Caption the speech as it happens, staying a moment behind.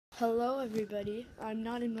Hello everybody, I'm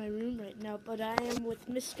not in my room right now, but I am with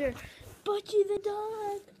Mr. Butchie the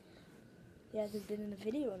dog. He hasn't been in a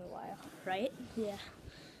video in a while, right? Yeah.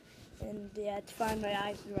 And yeah, it's fine, my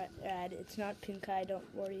eyes are red. It's not pink eye,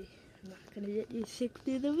 don't worry. I'm not going to get you sick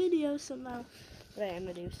through the video somehow. But I am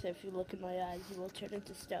going to, so if you look in my eyes, you will turn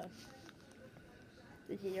into stone.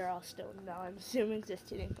 You're all stone now, I'm assuming, just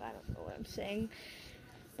kidding. I don't know what I'm saying.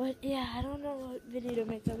 But yeah, I don't know what video to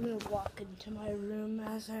make. I'm going to walk into my room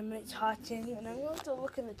as I'm talking, and I'm going to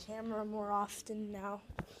look in the camera more often now.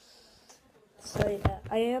 So yeah,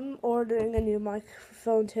 I am ordering a new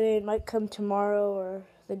microphone today. It might come tomorrow or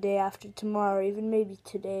the day after tomorrow, or even maybe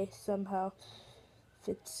today somehow. If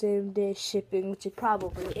it's same day shipping, which it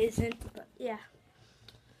probably isn't, but yeah.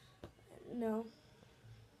 No.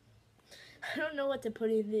 I don't know what to put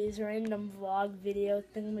in these random vlog video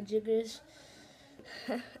thingamajiggers.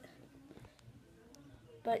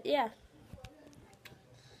 But yeah,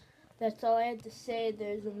 that's all I had to say.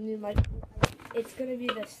 There's a new microphone. It's going to be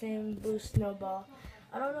the same blue snowball.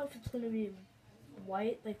 I don't know if it's going to be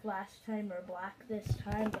white like last time or black this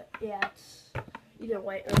time, but yeah, it's either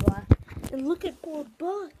white or black. And look at $4.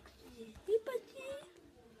 Hey, Butchie.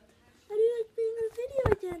 How do you like being in the video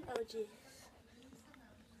again? Oh, jeez.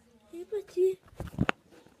 Hey, Butchie.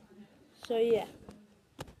 So yeah.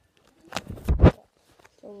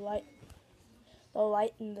 The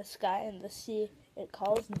light in the sky and the sea, it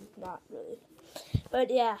calls me, not really.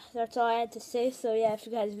 But yeah, that's all I had to say. So yeah, if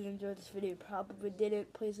you guys did enjoy this video, probably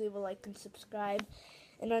didn't, please leave a like and subscribe.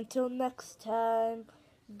 And until next time,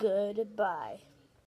 goodbye.